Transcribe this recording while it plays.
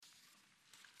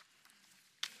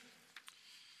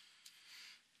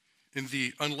In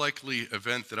the unlikely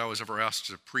event that I was ever asked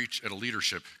to preach at a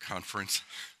leadership conference,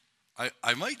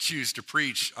 I might choose to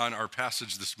preach on our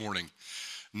passage this morning,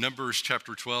 Numbers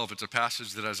chapter 12. It's a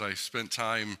passage that as I spent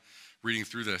time reading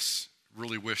through this,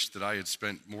 really wished that I had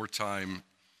spent more time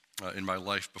in my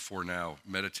life before now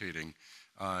meditating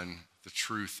on the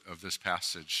truth of this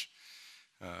passage.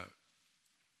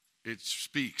 It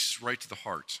speaks right to the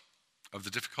heart of the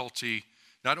difficulty,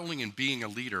 not only in being a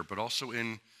leader, but also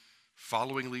in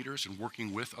following leaders and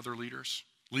working with other leaders.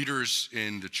 Leaders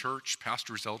in the church,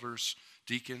 pastors, elders,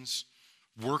 deacons,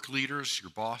 work leaders, your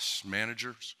boss,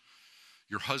 managers,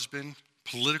 your husband,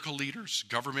 political leaders,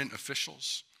 government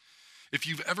officials. If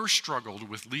you've ever struggled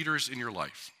with leaders in your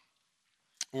life,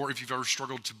 or if you've ever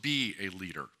struggled to be a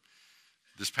leader,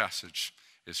 this passage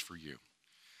is for you.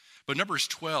 But Numbers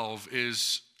 12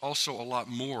 is also a lot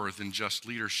more than just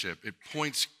leadership. It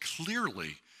points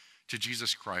clearly to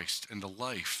Jesus Christ and the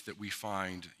life that we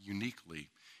find uniquely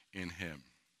in him.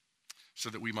 So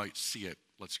that we might see it,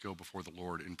 let's go before the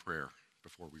Lord in prayer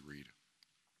before we read.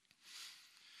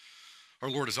 Our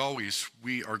Lord, as always,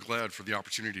 we are glad for the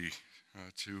opportunity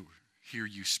to hear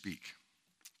you speak,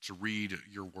 to read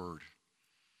your word,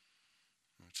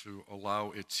 to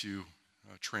allow it to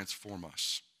transform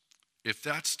us. If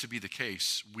that's to be the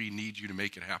case, we need you to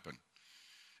make it happen.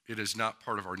 It is not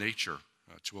part of our nature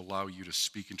to allow you to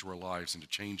speak into our lives and to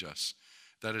change us.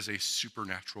 That is a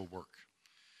supernatural work.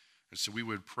 And so we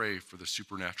would pray for the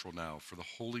supernatural now, for the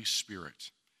Holy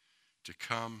Spirit to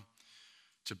come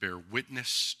to bear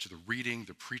witness to the reading,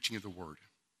 the preaching of the word,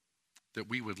 that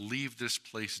we would leave this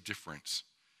place different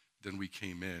than we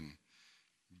came in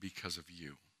because of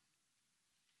you.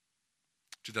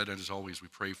 To that end, as always, we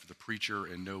pray for the preacher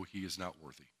and know he is not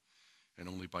worthy, and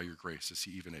only by your grace is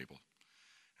he even able.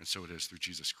 And so it is through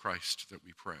Jesus Christ that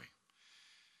we pray.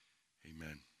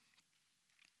 Amen.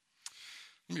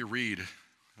 Let me read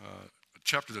a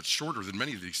chapter that's shorter than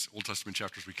many of these Old Testament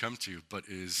chapters we come to, but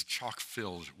is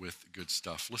chock-filled with good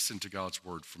stuff. Listen to God's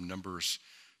word from Numbers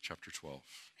chapter 12.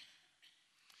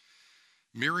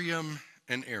 Miriam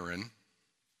and Aaron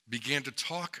began to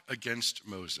talk against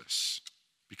Moses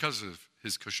because of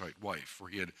his Cushite wife, for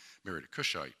he had married a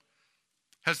Cushite.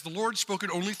 Has the Lord spoken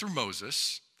only through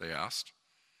Moses? They asked.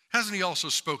 Hasn't he also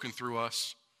spoken through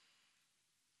us?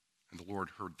 And the Lord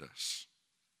heard this.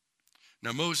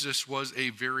 Now Moses was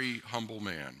a very humble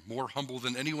man, more humble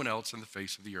than anyone else on the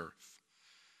face of the earth.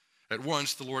 At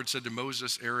once the Lord said to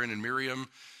Moses, Aaron, and Miriam,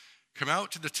 come out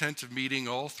to the tent of meeting,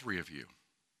 all three of you.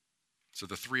 So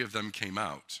the three of them came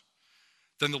out.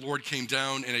 Then the Lord came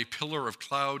down in a pillar of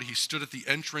cloud. He stood at the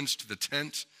entrance to the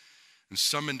tent and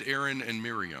summoned Aaron and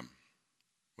Miriam.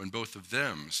 When both of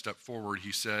them stepped forward,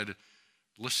 he said,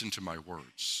 listen to my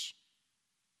words.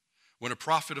 When a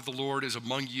prophet of the Lord is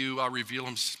among you, I reveal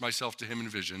myself to him in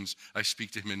visions. I speak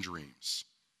to him in dreams.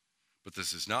 But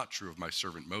this is not true of my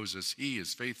servant Moses. He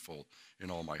is faithful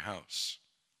in all my house.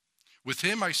 With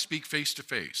him I speak face to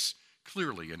face,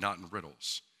 clearly and not in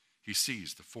riddles. He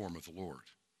sees the form of the Lord.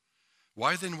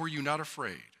 Why then were you not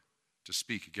afraid to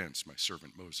speak against my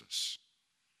servant Moses?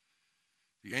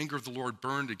 The anger of the Lord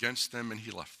burned against them, and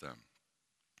he left them.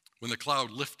 When the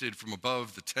cloud lifted from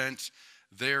above the tent,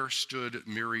 there stood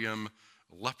Miriam,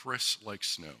 leprous like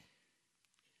snow.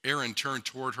 Aaron turned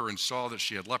toward her and saw that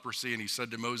she had leprosy, and he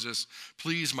said to Moses,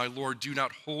 please, my Lord, do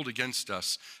not hold against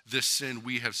us this sin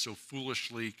we have so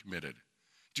foolishly committed.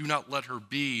 Do not let her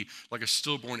be like a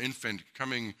stillborn infant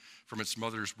coming from its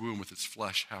mother's womb with its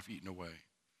flesh half eaten away.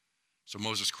 So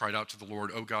Moses cried out to the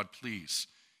Lord, oh God, please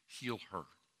heal her.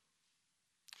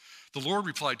 The Lord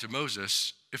replied to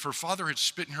Moses, if her father had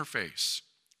spit in her face,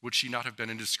 would she not have been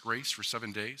in disgrace for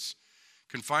 7 days?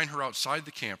 Confine her outside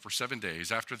the camp for 7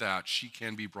 days. After that, she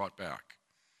can be brought back.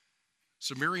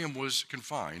 So Miriam was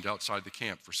confined outside the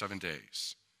camp for 7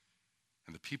 days,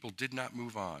 and the people did not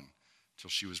move on till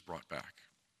she was brought back.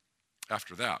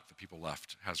 After that, the people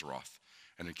left Hazeroth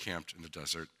and encamped in the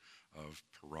desert of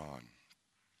Paran.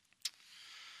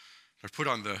 I've put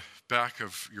on the back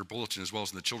of your bulletin, as well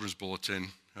as in the children's bulletin,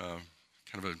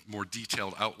 kind of a more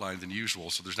detailed outline than usual,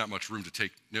 so there's not much room to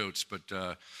take notes, but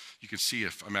you can see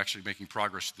if I'm actually making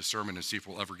progress with the sermon and see if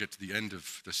we'll ever get to the end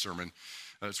of the sermon.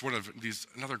 It's one of these,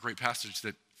 another great passage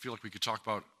that I feel like we could talk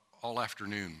about all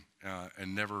afternoon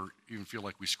and never even feel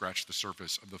like we scratched the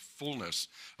surface of the fullness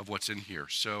of what's in here.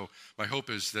 So my hope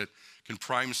is that can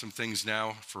prime some things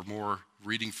now for more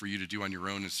reading for you to do on your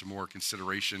own and some more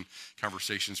consideration,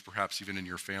 conversations perhaps even in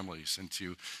your families, and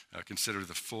to consider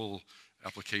the full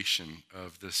application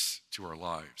of this to our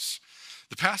lives.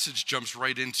 The passage jumps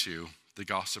right into the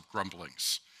gossip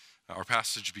grumblings. Our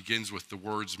passage begins with the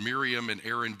words, Miriam and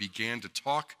Aaron began to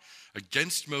talk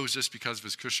against Moses because of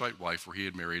his Cushite wife, where he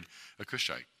had married a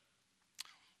Cushite.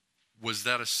 Was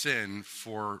that a sin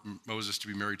for Moses to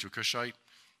be married to a Cushite?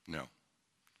 No.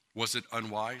 Was it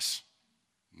unwise?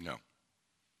 No.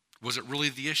 Was it really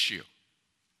the issue?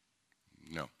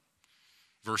 No.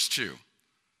 Verse 2.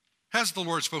 Has the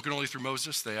Lord spoken only through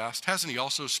Moses? They asked. Hasn't he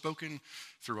also spoken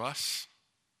through us?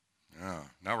 Oh,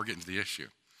 now we're getting to the issue.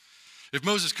 If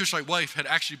Moses' Cushite wife had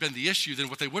actually been the issue, then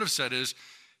what they would have said is,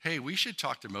 hey, we should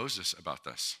talk to Moses about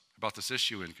this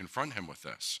issue and confront him with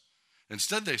this.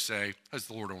 Instead, they say, has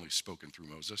the Lord only spoken through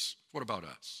Moses? What about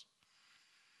us?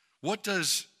 What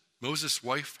does Moses'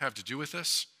 wife have to do with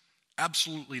this?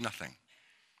 Absolutely nothing.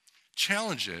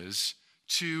 Challenges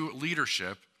to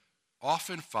leadership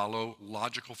often follow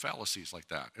logical fallacies like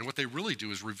that. And what they really do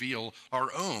is reveal our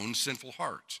own sinful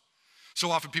heart. So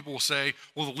often people will say,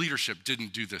 well, the leadership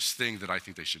didn't do this thing that I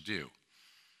think they should do.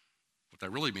 What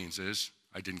that really means is,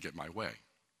 I didn't get my way.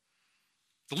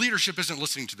 The leadership isn't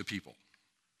listening to the people.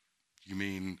 You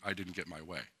mean I didn't get my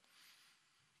way?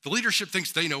 The leadership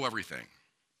thinks they know everything.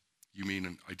 You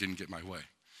mean I didn't get my way?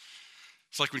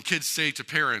 It's like when kids say to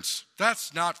parents,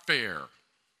 that's not fair.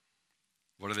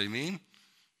 What do they mean?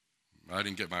 I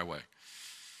didn't get my way.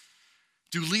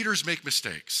 Do leaders make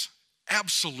mistakes?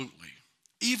 Absolutely.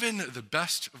 Even the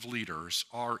best of leaders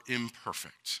are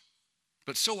imperfect.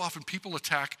 But so often people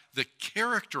attack the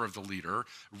character of the leader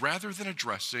rather than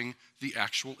addressing the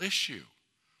actual issue.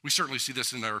 We certainly see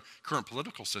this in our current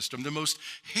political system. The most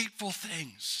hateful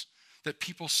things that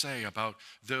people say about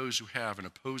those who have an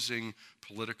opposing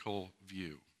political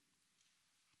view.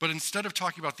 But instead of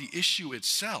talking about the issue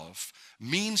itself,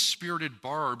 mean-spirited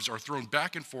barbs are thrown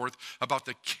back and forth about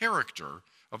the character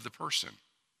of the person.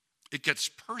 It gets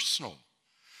personal.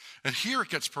 And here it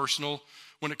gets personal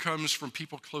when it comes from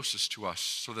people closest to us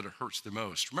so that it hurts the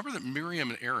most. Remember that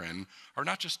Miriam and Aaron are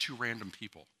not just two random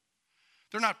people.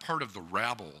 They're not part of the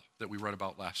rabble that we read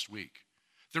about last week.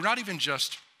 They're not even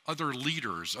just other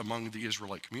leaders among the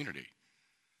Israelite community.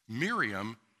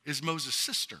 Miriam is Moses'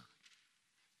 sister.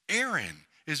 Aaron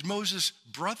is Moses'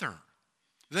 brother.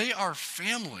 They are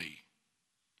family.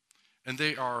 And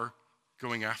they are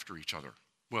going after each other.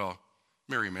 Well,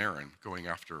 Miriam and Aaron going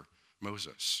after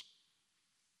Moses.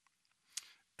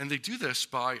 And they do this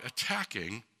by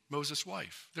attacking Moses'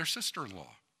 wife, their sister-in-law.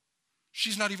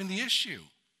 She's not even the issue.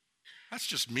 That's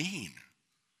just mean.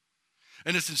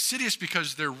 And it's insidious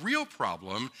because their real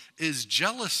problem is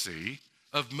jealousy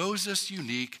of Moses'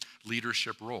 unique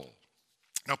leadership role.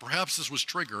 Now, perhaps this was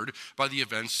triggered by the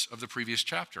events of the previous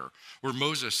chapter, where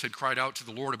Moses had cried out to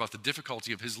the Lord about the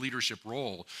difficulty of his leadership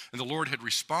role, and the Lord had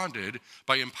responded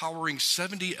by empowering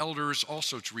 70 elders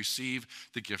also to receive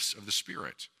the gifts of the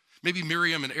Spirit. Maybe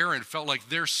Miriam and Aaron felt like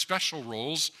their special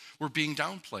roles were being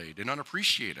downplayed and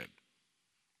unappreciated.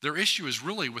 Their issue is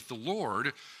really with the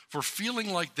Lord for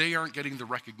feeling like they aren't getting the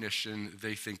recognition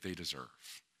they think they deserve.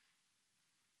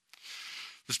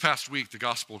 This past week, the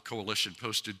Gospel Coalition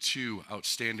posted 2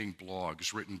 outstanding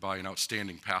blogs written by an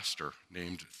outstanding pastor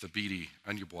named Thabiti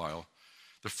Anyabwile.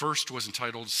 The first was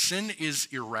entitled, Sin is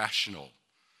Irrational.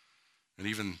 And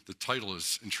even the title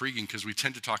is intriguing because we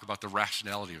tend to talk about the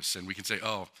rationality of sin. We can say,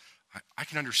 oh, I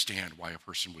can understand why a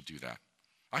person would do that.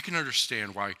 I can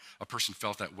understand why a person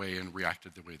felt that way and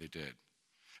reacted the way they did.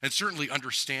 And certainly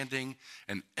understanding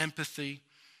and empathy,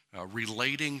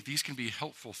 relating, these can be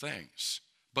helpful things.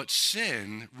 But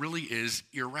sin really is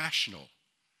irrational.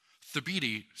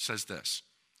 Thabiti says this,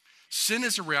 sin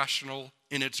is irrational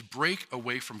in its break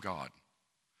away from God.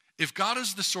 If God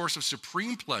is the source of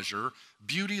supreme pleasure,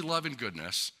 beauty, love, and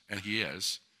goodness, and he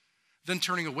is, then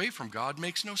turning away from God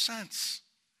makes no sense.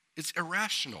 It's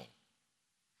irrational.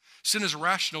 Sin is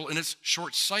irrational in its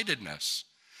short-sightedness.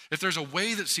 If there's a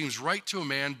way that seems right to a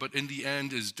man, but in the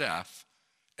end is death,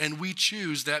 and we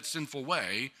choose that sinful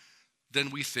way,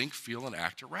 then we think, feel, and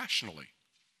act irrationally.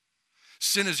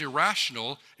 Sin is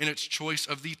irrational in its choice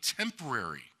of the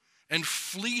temporary and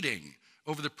fleeting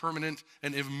over the permanent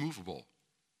and immovable.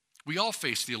 We all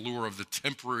face the allure of the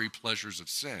temporary pleasures of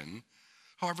sin.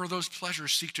 However, those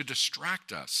pleasures seek to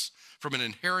distract us from an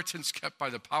inheritance kept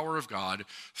by the power of God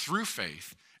through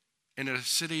faith in a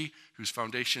city whose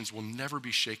foundations will never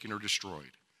be shaken or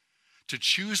destroyed. To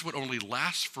choose what only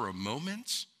lasts for a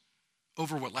moment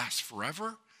over what lasts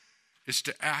forever is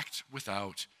to act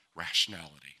without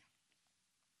rationality.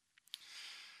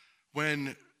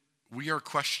 When we are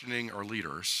questioning our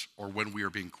leaders, or when we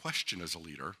are being questioned as a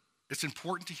leader, it's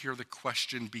important to hear the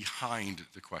question behind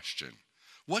the question.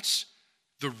 What's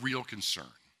the real concern?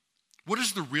 What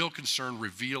does the real concern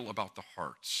reveal about the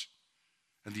hearts?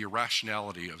 and the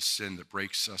irrationality of sin that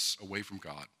breaks us away from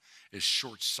God is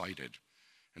short-sighted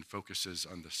and focuses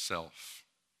on the self,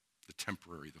 the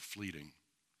temporary, the fleeting.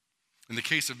 In the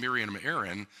case of Miriam and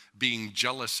Aaron, being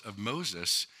jealous of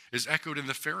Moses is echoed in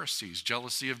the Pharisees'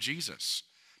 jealousy of Jesus,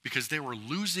 because they were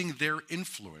losing their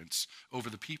influence over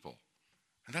the people.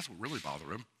 And that's what really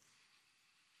bothered him.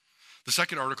 The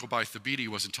second article by Thabiti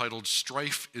was entitled,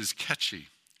 "Strife is Catchy,"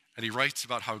 and he writes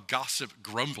about how gossip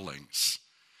grumblings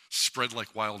spread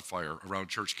like wildfire around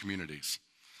church communities.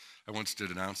 I once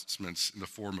did announcements in the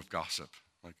form of gossip.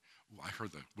 Like, I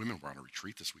heard the women were on a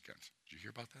retreat this weekend. Did you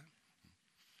hear about that?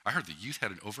 I heard the youth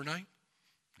had an overnight.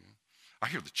 I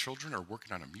hear the children are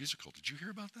working on a musical. Did you hear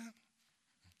about that?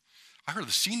 I heard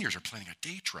the seniors are planning a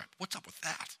day trip. What's up with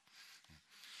that?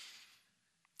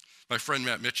 My friend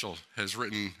Matt Mitchell has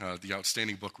written the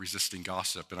outstanding book, Resisting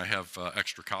Gossip, and I have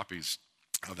extra copies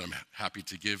that I'm happy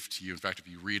to give to you. In fact, if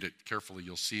you read it carefully,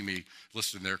 you'll see me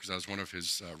listed in there because I was one of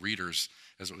his readers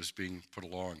as it was being put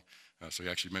along. So he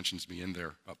actually mentions me in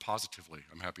there positively,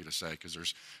 I'm happy to say, because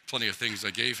there's plenty of things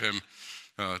I gave him.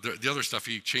 The other stuff,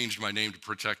 he changed my name to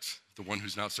protect the one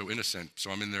who's not so innocent.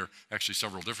 So I'm in there actually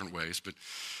several different ways. But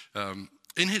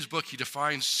in his book, he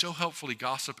defines so helpfully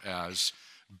gossip as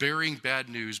bearing bad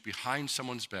news behind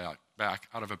someone's back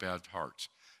out of a bad heart.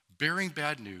 Bearing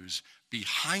bad news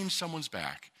behind someone's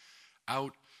back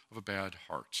out of a bad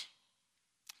heart.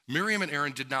 Miriam and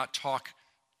Aaron did not talk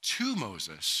to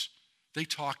Moses. They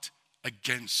talked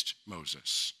against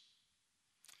Moses.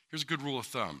 Here's a good rule of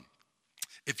thumb.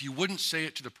 If you wouldn't say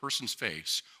it to the person's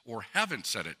face or haven't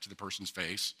said it to the person's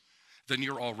face, then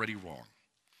you're already wrong.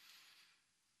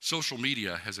 Social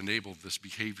media has enabled this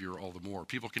behavior all the more.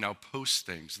 People can now post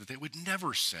things that they would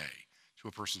never say to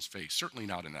a person's face, certainly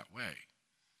not in that way.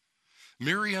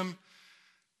 Miriam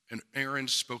and Aaron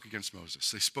spoke against Moses.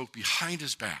 They spoke behind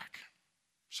his back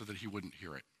so that he wouldn't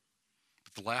hear it.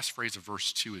 But the last phrase of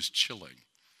verse 2 is chilling.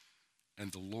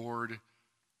 And the Lord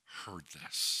heard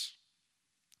this.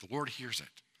 The Lord hears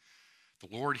it.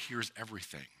 The Lord hears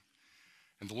everything.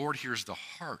 And the Lord hears the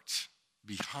heart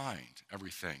behind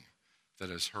everything that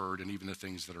is heard and even the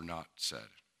things that are not said.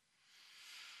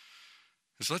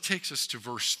 And so that takes us to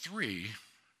verse 3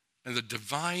 and the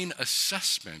divine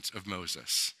assessment of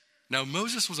Moses. Now,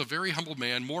 Moses was a very humble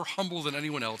man, more humble than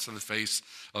anyone else on the face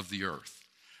of the earth.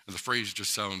 And the phrase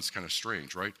just sounds kind of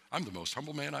strange, right? I'm the most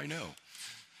humble man I know.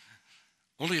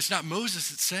 Only it's not Moses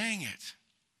that's saying it.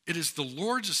 It is the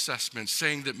Lord's assessment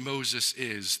saying that Moses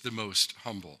is the most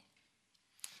humble.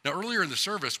 Now, earlier in the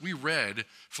service, we read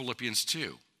Philippians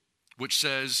 2, which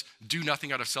says, do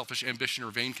nothing out of selfish ambition or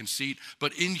vain conceit,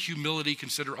 but in humility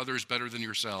consider others better than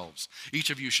yourselves. Each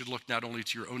of you should look not only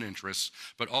to your own interests,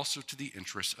 but also to the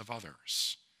interests of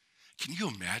others. Can you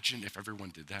imagine if everyone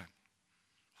did that?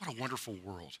 What a wonderful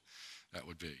world that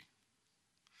would be.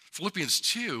 Philippians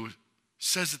 2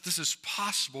 says that this is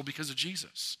possible because of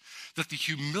Jesus. That the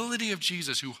humility of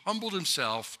Jesus, who humbled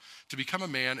himself to become a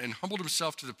man and humbled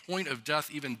himself to the point of death,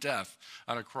 even death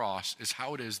on a cross, is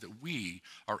how it is that we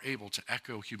are able to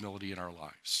echo humility in our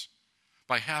lives.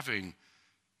 By having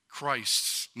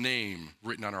Christ's name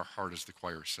written on our heart, as the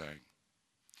choir sang.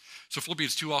 So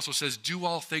Philippians 2 also says, do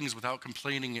all things without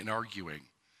complaining and arguing.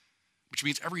 Which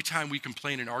means every time we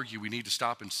complain and argue, we need to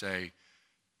stop and say,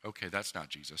 okay, that's not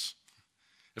Jesus.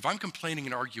 If I'm complaining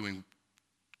and arguing,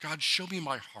 God, show me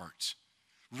my heart.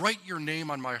 Write your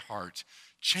name on my heart.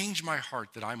 Change my heart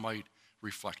that I might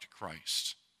reflect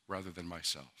Christ rather than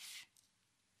myself.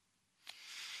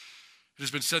 It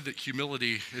has been said that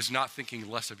humility is not thinking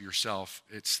less of yourself,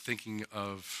 it's thinking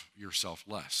of yourself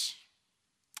less.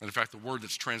 And in fact, the word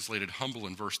that's translated humble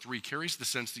in verse 3 carries the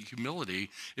sense that humility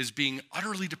is being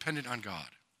utterly dependent on God.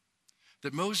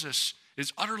 That Moses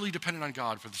is utterly dependent on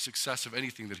God for the success of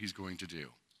anything that he's going to do.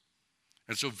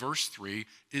 And so verse 3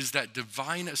 is that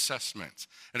divine assessment.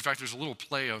 And in fact, there's a little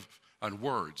play on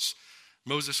words.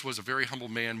 Moses was a very humble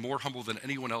man, more humble than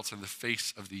anyone else on the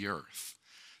face of the earth.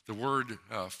 The word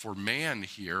for man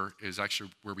here is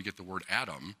actually where we get the word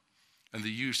Adam. And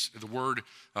the word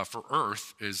for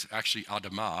earth is actually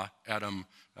Adamah, Adam,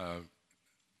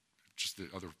 just the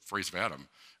other phrase of Adam.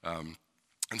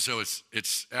 And so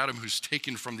it's Adam who's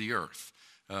taken from the earth.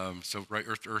 So right,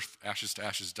 earth to earth, ashes to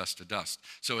ashes, dust to dust.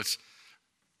 So it's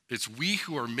we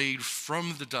who are made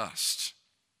from the dust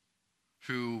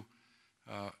who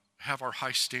have our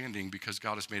high standing because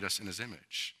God has made us in his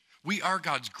image. We are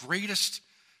God's greatest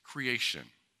creation,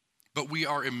 but we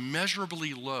are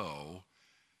immeasurably low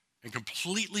and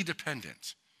completely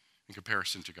dependent in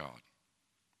comparison to God.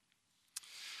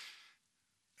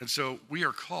 And so we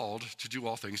are called to do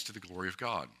all things to the glory of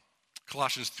God.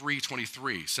 Colossians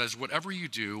 3:23 says, whatever you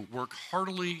do, work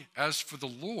heartily as for the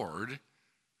Lord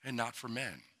and not for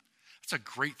men. That's a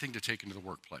great thing to take into the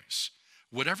workplace.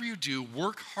 Whatever you do,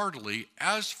 work heartily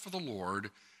as for the Lord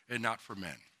and not for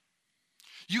men.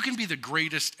 You can be the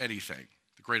greatest anything,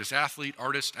 the greatest athlete,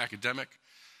 artist, academic,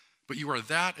 but you are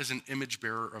that as an image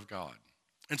bearer of God.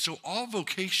 And so all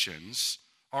vocations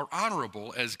are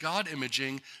honorable as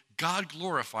God-imaging,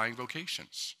 God-glorifying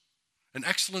vocations. An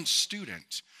excellent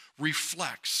student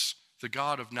reflects the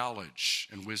God of knowledge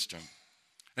and wisdom.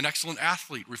 An excellent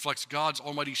athlete reflects God's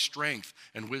almighty strength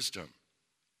and wisdom.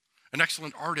 An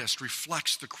excellent artist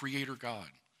reflects the Creator God.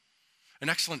 An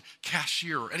excellent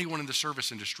cashier or anyone in the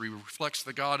service industry reflects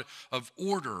the God of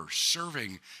order,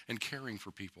 serving, and caring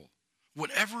for people.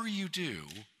 Whatever you do,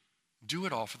 do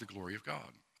it all for the glory of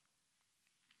God.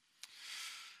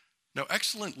 Now,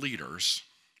 excellent leaders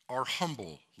are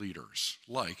humble leaders,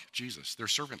 like Jesus. They're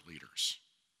servant leaders.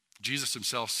 Jesus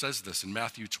himself says this in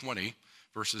Matthew 20,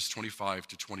 verses 25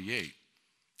 to 28.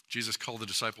 Jesus called the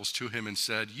disciples to him and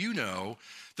said, you know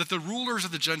that the rulers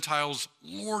of the Gentiles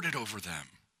lord it over them,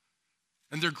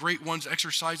 and their great ones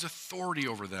exercise authority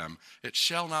over them. It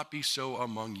shall not be so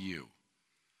among you.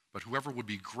 But whoever would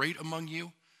be great among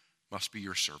you must be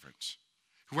your servant.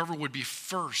 Whoever would be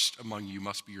first among you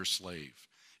must be your slave,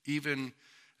 even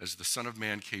as the Son of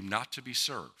Man came not to be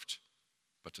served,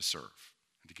 but to serve,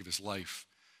 and to give his life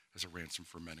as a ransom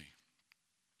for many.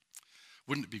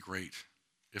 Wouldn't it be great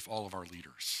if all of our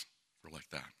leaders were like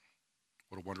that?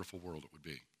 What a wonderful world it would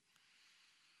be.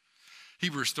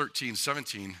 Hebrews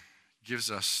 13:17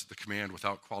 gives us the command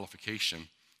without qualification,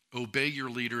 obey your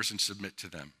leaders and submit to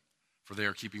them, for they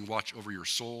are keeping watch over your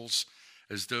souls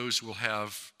as those who will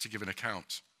have to give an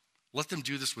account. Let them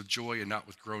do this with joy and not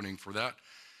with groaning, for that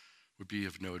would be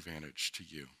of no advantage to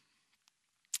you.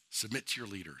 Submit to your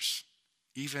leaders,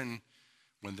 even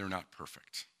when they're not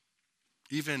perfect,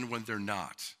 even when they're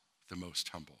not the most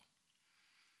humble.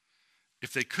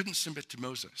 If they couldn't submit to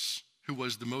Moses, who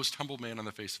was the most humble man on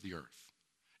the face of the earth,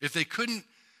 if they couldn't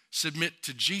submit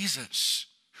to Jesus,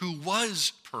 who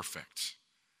was perfect,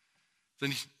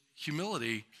 then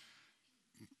humility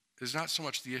is not so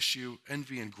much the issue.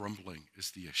 Envy and grumbling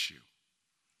is the issue.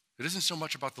 It isn't so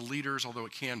much about the leaders, although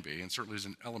it can be, and certainly is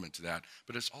an element to that,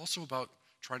 but it's also about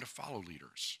trying to follow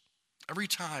leaders. Every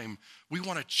time we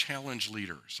want to challenge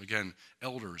leaders, again,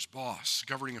 elders, boss,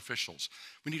 governing officials,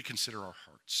 we need to consider our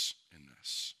hearts in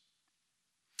this.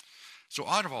 So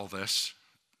out of all this,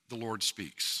 the Lord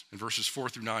speaks. In verses 4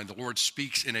 through 9, the Lord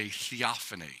speaks in a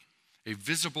theophany, a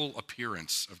visible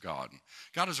appearance of God.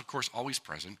 God is, of course, always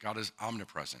present. God is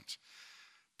omnipresent.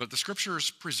 But the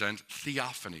scriptures present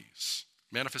theophanies,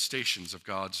 manifestations of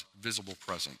God's visible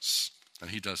presence. And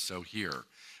he does so here.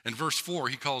 In verse 4,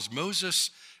 he calls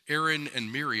Moses, Aaron,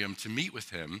 and Miriam to meet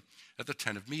with him at the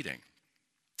tent of meeting.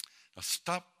 Now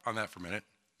stop on that for a minute.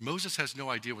 Moses has no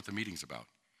idea what the meeting's about,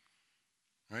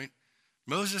 right?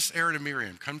 Moses, Aaron, and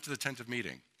Miriam come to the tent of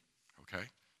meeting, okay?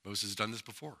 Moses has done this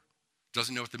before.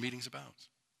 Doesn't know what the meeting's about.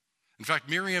 In fact,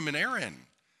 Miriam and Aaron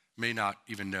may not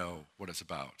even know what it's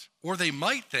about. Or they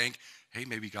might think, hey,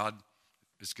 maybe God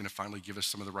is going to finally give us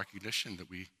some of the recognition that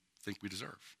we think we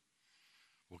deserve.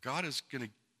 Well, God is going to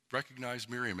recognize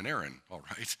Miriam and Aaron, all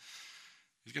right.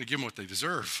 He's going to give them what they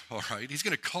deserve, all right. He's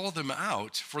going to call them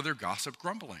out for their gossip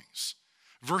grumblings.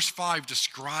 Verse 5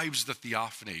 describes the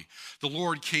theophany. The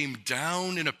Lord came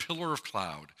down in a pillar of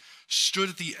cloud, stood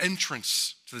at the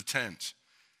entrance to the tent,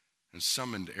 and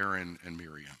summoned Aaron and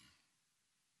Miriam.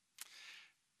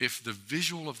 If the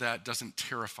visual of that doesn't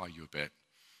terrify you a bit,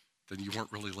 then you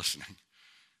weren't really listening.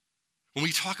 When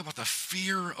we talk about the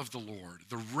fear of the Lord,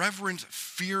 the reverent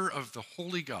fear of the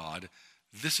holy God,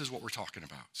 this is what we're talking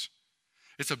about.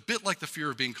 It's a bit like the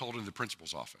fear of being called into the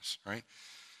principal's office, right?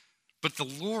 But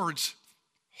the Lord's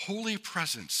holy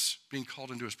presence, being called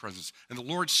into his presence, and the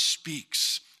Lord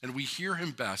speaks, and we hear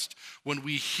him best when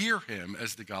we hear him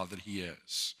as the God that he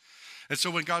is. And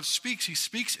so when God speaks, he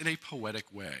speaks in a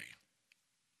poetic way.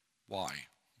 Why?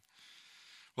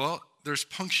 Well, there's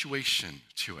punctuation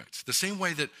to it. The same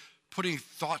way that putting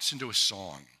thoughts into a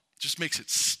song just makes it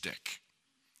stick.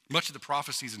 Much of the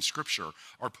prophecies in Scripture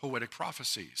are poetic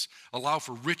prophecies, allow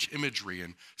for rich imagery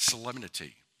and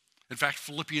solemnity. In fact,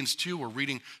 Philippians 2, we're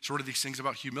reading sort of these things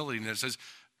about humility, and it says,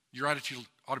 your attitude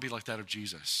ought to be like that of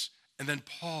Jesus. And then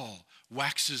Paul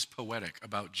waxes poetic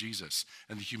about Jesus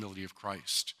and the humility of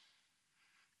Christ.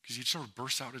 Because you sort of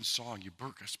burst out in song, you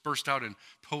burst out in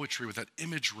poetry with that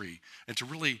imagery, and to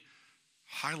really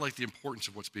highlight the importance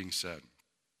of what's being said.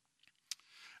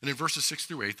 And in verses 6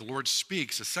 through 8, the Lord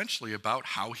speaks essentially about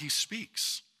how he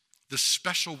speaks, the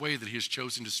special way that he has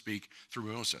chosen to speak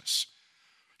through Moses.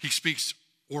 He speaks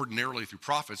ordinarily through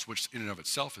prophets, which in and of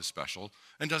itself is special,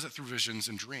 and does it through visions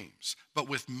and dreams. But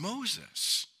with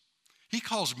Moses, he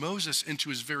calls Moses into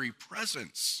his very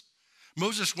presence.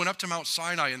 Moses went up to Mount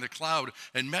Sinai in the cloud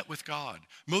and met with God.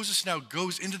 Moses now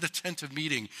goes into the tent of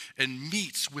meeting and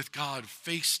meets with God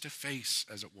face to face,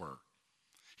 as it were.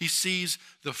 He sees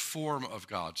the form of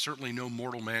God. Certainly no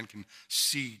mortal man can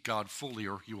see God fully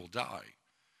or he will die.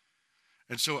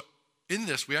 And so in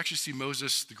this, we actually see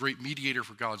Moses, the great mediator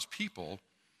for God's people,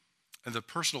 and the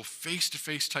personal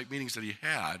face-to-face type meetings that he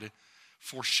had,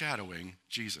 foreshadowing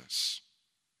Jesus.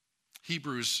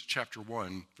 Hebrews chapter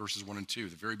 1, verses 1 and 2,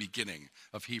 the very beginning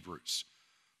of Hebrews.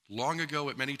 Long ago,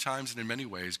 at many times and in many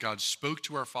ways, God spoke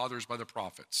to our fathers by the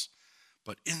prophets.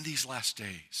 But in these last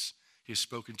days, he has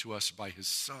spoken to us by his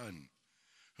Son,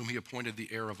 whom he appointed the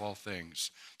heir of all things,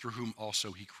 through whom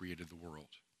also he created the world.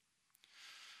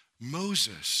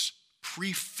 Moses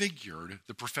prefigured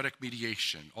the prophetic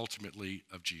mediation, ultimately,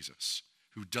 of Jesus,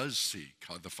 who does see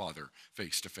God the Father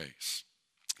face to face.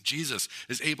 Jesus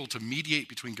is able to mediate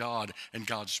between God and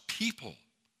God's people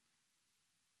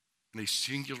in a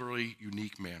singularly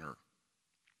unique manner.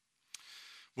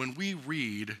 When we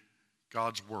read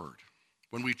God's word,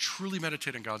 when we truly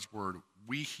meditate on God's word,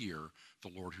 we hear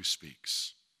the Lord who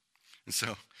speaks. And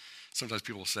so sometimes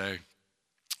people will say,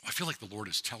 I feel like the Lord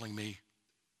is telling me.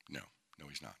 No,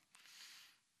 he's not.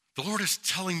 The Lord is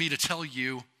telling me to tell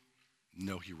you.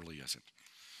 No, he really isn't.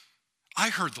 I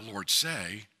heard the Lord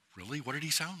say. Really? What did he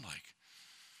sound like?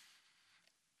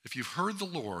 If you've heard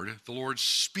the Lord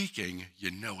speaking,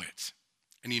 you know it.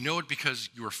 And you know it because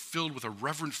you are filled with a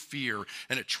reverent fear,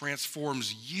 and it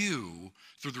transforms you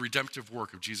through the redemptive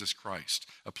work of Jesus Christ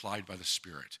applied by the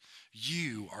Spirit.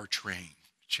 You are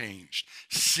changed.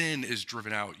 Sin is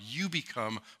driven out. You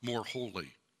become more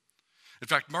holy. In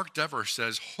fact, Mark Dever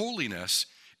says, holiness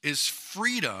is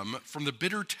freedom from the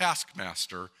bitter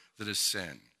taskmaster that is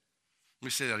sin. Let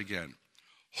me say that again.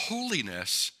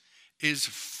 Holiness is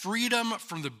freedom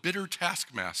from the bitter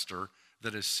taskmaster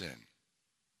that is sin.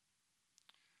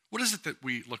 What is it that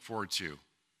we look forward to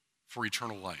for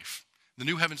eternal life? The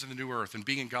new heavens and the new earth and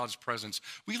being in God's presence.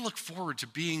 We look forward to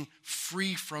being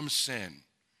free from sin,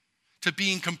 to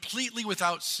being completely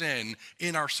without sin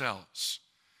in ourselves.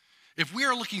 If we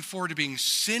are looking forward to being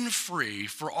sin-free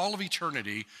for all of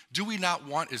eternity, do we not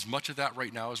want as much of that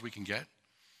right now as we can get?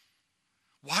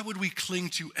 Why would we cling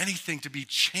to anything, to be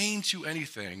chained to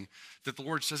anything that the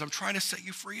Lord says, I'm trying to set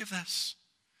you free of this?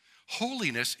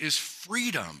 Holiness is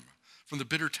freedom from the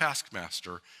bitter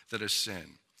taskmaster that is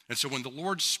sin. And so when the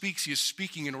Lord speaks, he is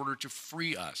speaking in order to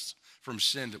free us from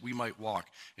sin that we might walk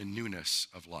in newness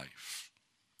of life.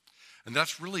 And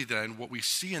that's really then what we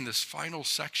see in this final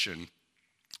section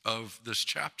of this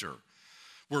chapter,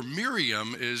 where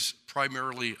Miriam is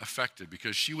primarily affected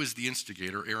because she was the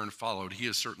instigator. Aaron followed. He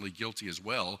is certainly guilty as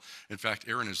well. In fact,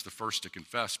 Aaron is the first to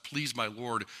confess, please, my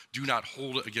Lord, do not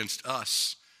hold against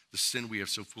us the sin we have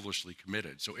so foolishly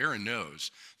committed. So Aaron knows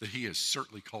that he is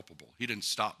certainly culpable. He didn't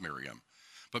stop Miriam.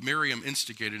 But Miriam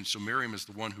instigated, and so Miriam is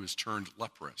the one who is turned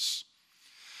leprous.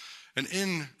 And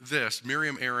in this,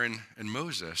 Miriam, Aaron, and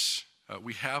Moses,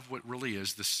 we have what really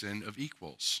is the sin of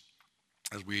equals,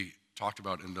 as we talked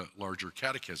about in the larger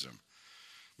catechism.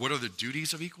 What are the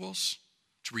duties of equals?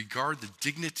 To regard the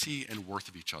dignity and worth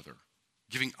of each other,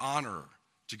 giving honor,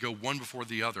 to go one before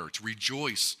the other, to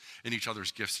rejoice in each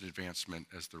other's gifts and advancement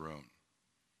as their own.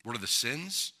 What are the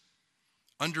sins?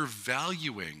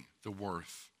 Undervaluing the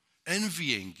worth,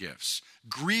 envying gifts,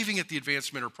 grieving at the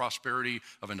advancement or prosperity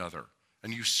of another,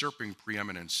 and usurping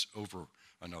preeminence over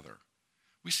another.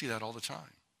 We see that all the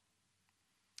time.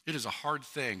 It is a hard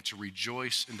thing to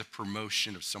rejoice in the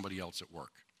promotion of somebody else at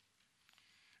work.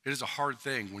 It is a hard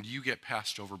thing when you get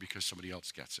passed over because somebody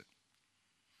else gets it.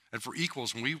 And for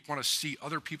equals, when we want to see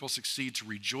other people succeed, to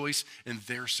rejoice in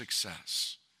their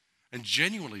success and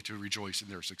genuinely to rejoice in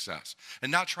their success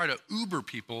and not try to Uber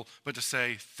people, but to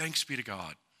say, thanks be to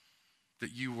God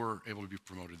that you were able to be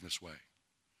promoted in this way.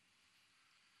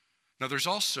 Now, there's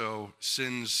also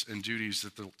sins and duties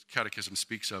that the Catechism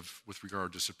speaks of with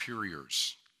regard to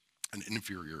superiors and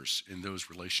inferiors in those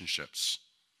relationships.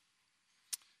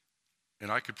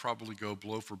 And I could probably go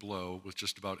blow for blow with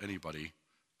just about anybody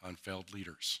on failed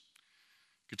leaders.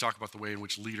 I could talk about the way in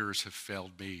which leaders have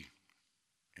failed me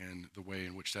and the way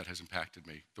in which that has impacted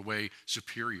me, the way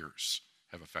superiors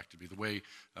have affected me, the way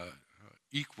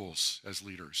equals as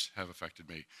leaders have affected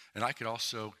me. And I could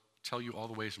also tell you all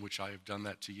the ways in which I have done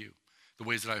that to you, the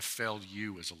ways that I have failed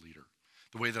you as a leader,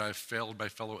 the way that I have failed my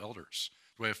fellow elders,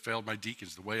 the way I've failed my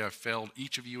deacons, the way I've failed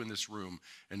each of you in this room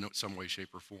in some way, shape,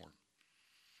 or form.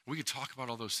 We could talk about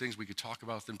all those things. We could talk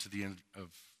about them to the end of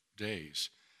days.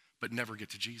 but never get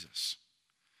to Jesus.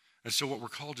 And so what we're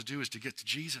called to do is to get to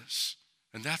Jesus.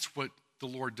 And that's what the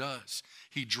Lord does.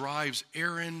 He drives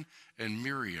Aaron and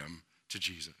Miriam to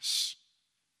Jesus.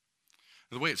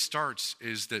 And the way it starts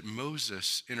is that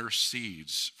Moses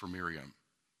intercedes for Miriam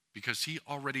because he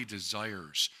already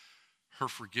desires her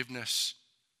forgiveness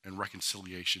and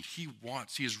reconciliation. He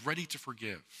is ready to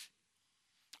forgive.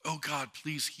 Oh God,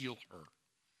 please heal her.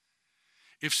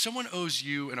 If someone owes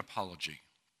you an apology,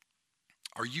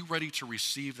 are you ready to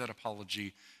receive that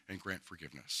apology and grant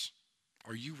forgiveness?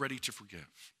 Are you ready to forgive?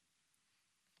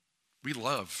 We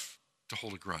love to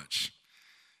hold a grudge.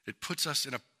 It puts us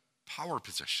in a power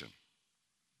position.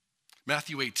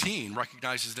 Matthew 18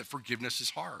 recognizes that forgiveness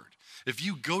is hard. If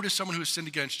you go to someone who has sinned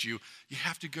against you, you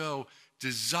have to go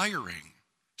desiring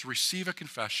to receive a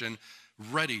confession,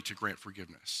 ready to grant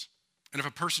forgiveness. And if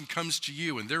a person comes to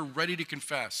you and they're ready to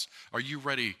confess, are you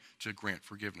ready to grant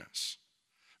forgiveness?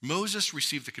 Moses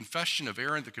received the confession of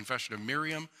Aaron, the confession of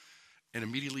Miriam, and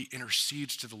immediately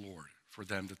intercedes to the Lord for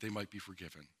them that they might be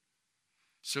forgiven.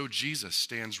 So Jesus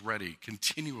stands ready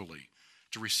continually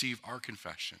to receive our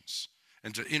confessions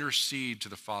and to intercede to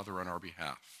the Father on our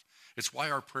behalf. It's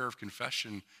why our prayer of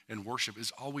confession and worship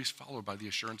is always followed by the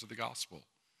assurance of the gospel.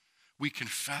 We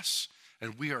confess,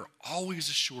 and we are always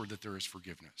assured that there is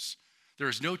forgiveness. There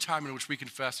is no time in which we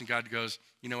confess and God goes,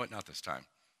 you know what, not this time.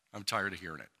 I'm tired of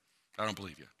hearing it. I don't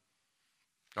believe you.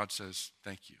 God says,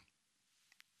 thank you.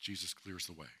 Jesus clears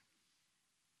the way.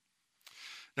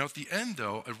 Now at the end,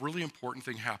 though, a really important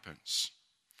thing happens.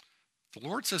 The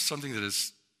Lord says something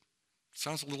that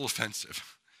sounds a little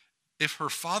offensive. If her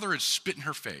father had spit in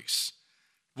her face,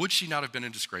 would she not have been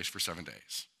in disgrace for 7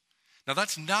 days? Now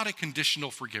that's not a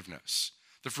conditional forgiveness.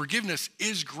 The forgiveness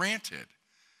is granted.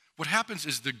 What happens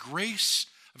is the grace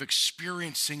of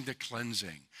experiencing the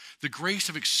cleansing, the grace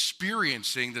of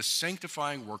experiencing the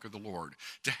sanctifying work of the Lord,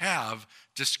 to have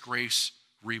disgrace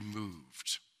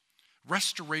removed.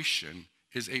 Restoration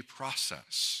is a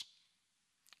process.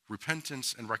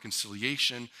 Repentance and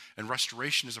reconciliation and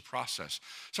restoration is a process.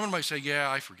 Someone might say, yeah,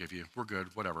 I forgive you. We're good,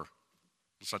 whatever.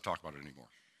 Let's not talk about it anymore.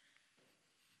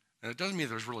 And it doesn't mean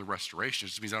there's really restoration. It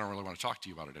just means I don't really want to talk to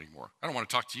you about it anymore. I don't want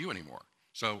to talk to you anymore.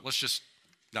 So let's just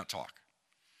not talk.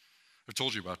 I've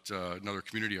told you about another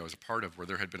community I was a part of where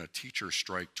there had been a teacher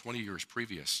strike 20 years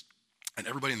previous, and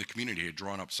everybody in the community had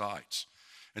drawn up sides.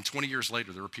 And 20 years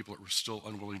later, there were people that were still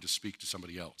unwilling to speak to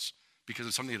somebody else because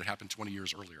of something that had happened 20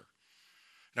 years earlier.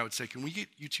 And I would say, can we get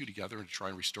you two together and try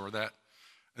and restore that?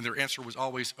 And their answer was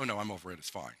always, oh no, I'm over it, it's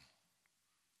fine.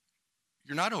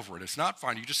 You're not over it, it's not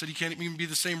fine. You just said you can't even be in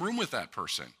the same room with that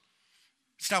person.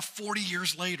 It's now 40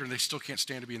 years later and they still can't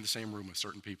stand to be in the same room with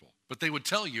certain people. But they would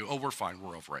tell you, oh, we're fine,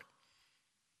 we're over it.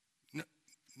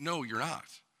 No, you're not,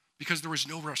 because there was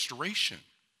no restoration.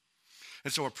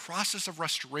 And so a process of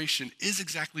restoration is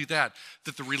exactly that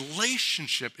the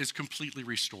relationship is completely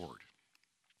restored.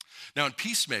 Now in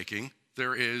peacemaking,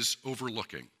 there is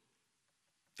overlooking.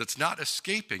 That's not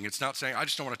escaping. It's not saying, I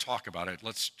just don't want to talk about it.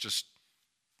 Let's just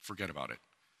forget about it.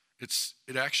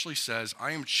 It actually says,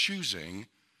 I am choosing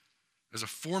as a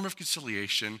form of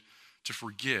conciliation to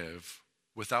forgive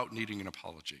without needing an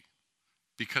apology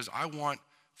because I want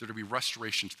there to be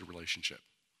restoration to the relationship.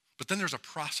 But then there's a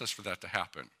process for that to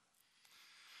happen.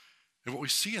 And what we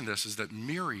see in this is that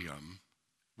Miriam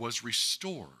was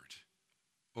restored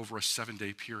over a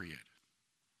 7-day period.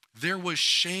 There was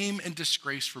shame and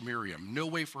disgrace for Miriam. No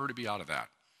way for her to be out of that.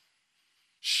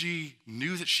 She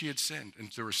knew that she had sinned,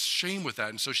 and there was shame with that.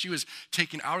 And so she was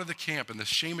taken out of the camp and the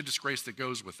shame and disgrace that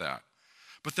goes with that.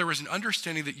 But there was an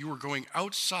understanding that you were going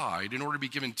outside in order to be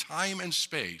given time and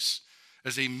space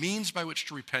as a means by which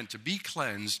to repent, to be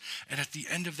cleansed. And at the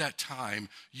end of that time,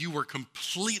 you were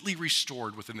completely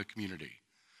restored within the community,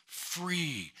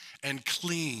 free and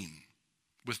clean,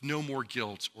 with no more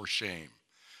guilt or shame.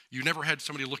 You never had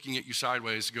somebody looking at you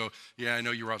sideways and go, yeah, I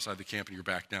know you were outside the camp and you're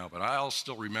back now, but I'll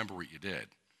still remember what you did.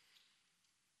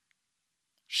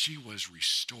 She was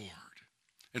restored.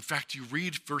 In fact, you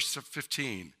read verse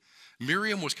 15.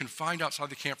 Miriam was confined outside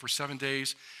the camp for 7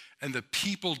 days, and the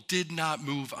people did not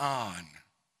move on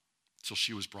till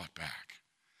she was brought back.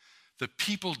 The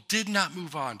people did not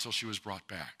move on till she was brought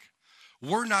back.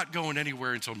 We're not going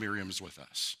anywhere until Miriam is with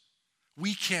us.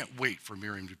 We can't wait for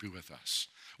Miriam to be with us.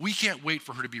 We can't wait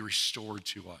for her to be restored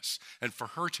to us and for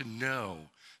her to know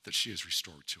that she is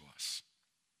restored to us.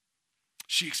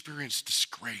 She experienced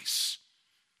disgrace.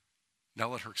 Now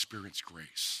let her experience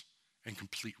grace and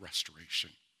complete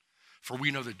restoration. For we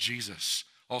know that Jesus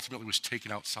ultimately was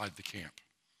taken outside the camp,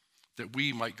 that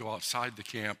we might go outside the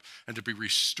camp and to be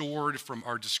restored from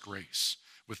our disgrace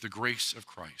with the grace of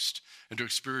Christ and to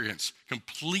experience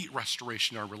complete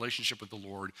restoration in our relationship with the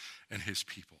Lord and his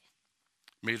people.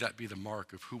 May that be the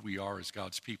mark of who we are as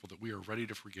God's people, that we are ready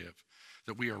to forgive,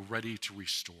 that we are ready to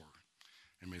restore,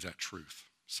 and may that truth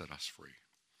set us free.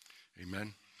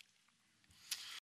 Amen.